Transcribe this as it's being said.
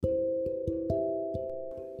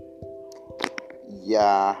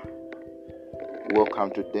Yeah,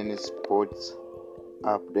 welcome to Dennis Sports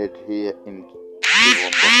Update here in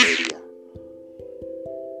Kigombo area.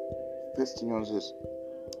 First news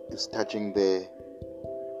is touching the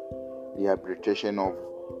rehabilitation of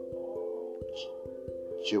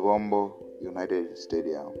Chivombo United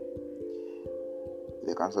Stadium.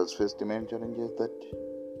 The council's first main challenge is that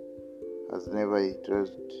has never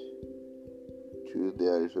addressed to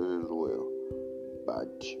their resources well,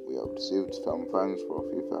 but we have received some funds from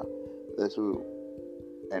FIFA that will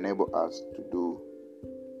enable us to do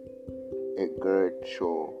a great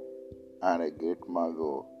show and a great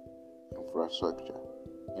Marvel infrastructure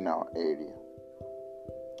in our area.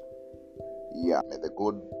 Yeah, may the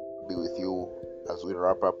God be with you as we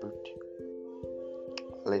wrap up it.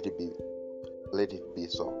 Let it be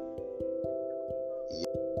so.